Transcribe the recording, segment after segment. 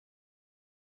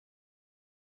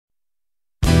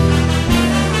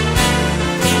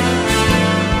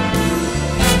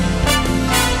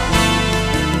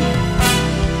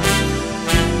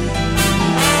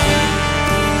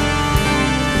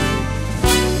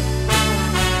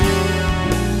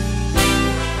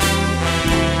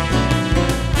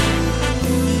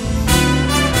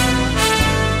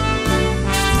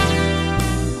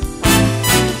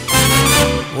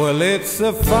it's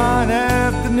a fine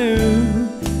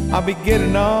afternoon, I'll be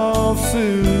getting off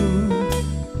soon,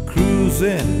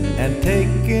 cruising and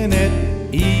taking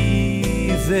it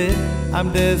easy.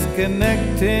 I'm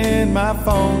disconnecting my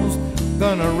phones,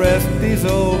 gonna rest these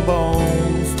old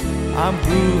bones. I'm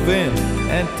grooving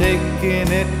and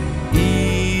taking it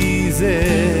easy.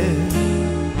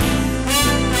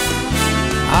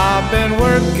 I've been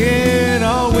working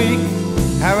all week,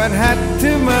 haven't had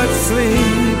too much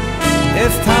sleep.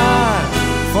 It's time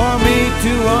for me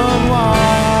to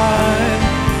unwind.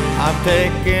 I'm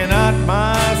taking out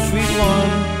my sweet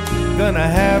one, gonna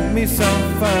have me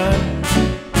some fun,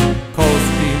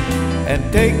 coasting and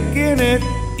taking it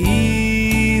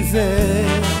easy.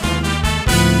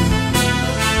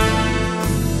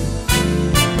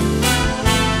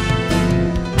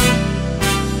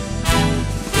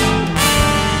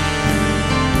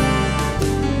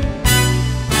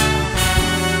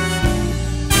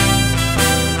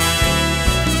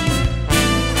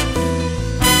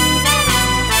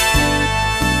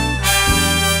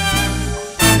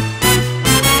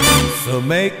 So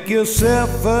make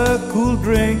yourself a cool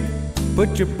drink,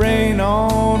 put your brain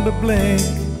on the blink,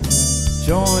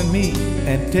 join me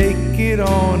and take it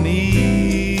on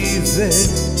easy.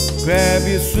 Grab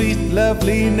your sweet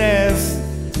loveliness,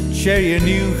 share your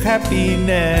new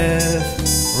happiness,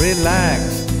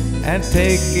 relax and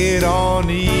take it on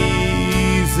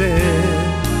easy.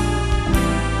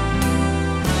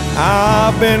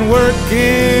 I've been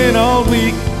working all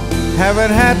week,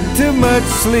 haven't had too much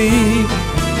sleep.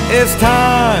 It's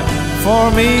time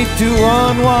for me to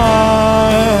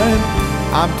unwind.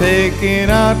 I'm taking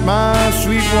out my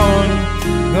sweet one,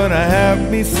 gonna have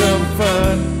me some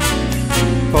fun,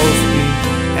 coasting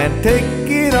and take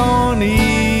it on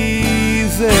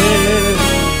easy.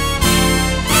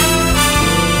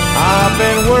 I've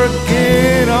been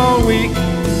working all week,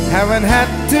 haven't had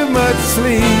too much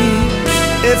sleep.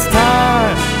 It's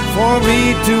time for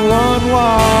me to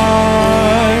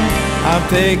unwind. I'm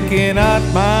taking out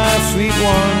my sweet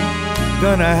one,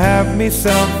 gonna have me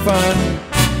some fun,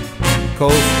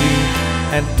 coasting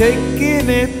and taking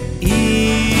it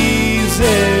easy.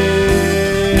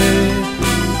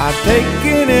 I'm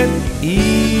taking it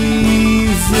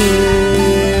easy.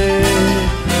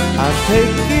 I'm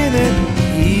taking it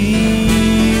easy.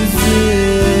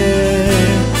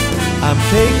 I'm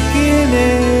taking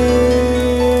it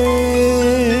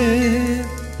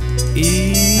easy.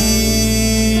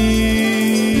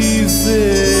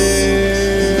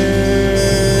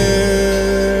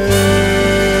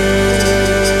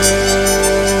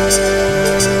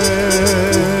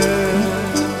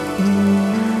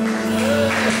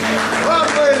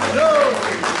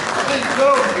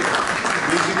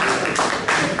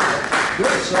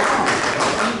 Good song.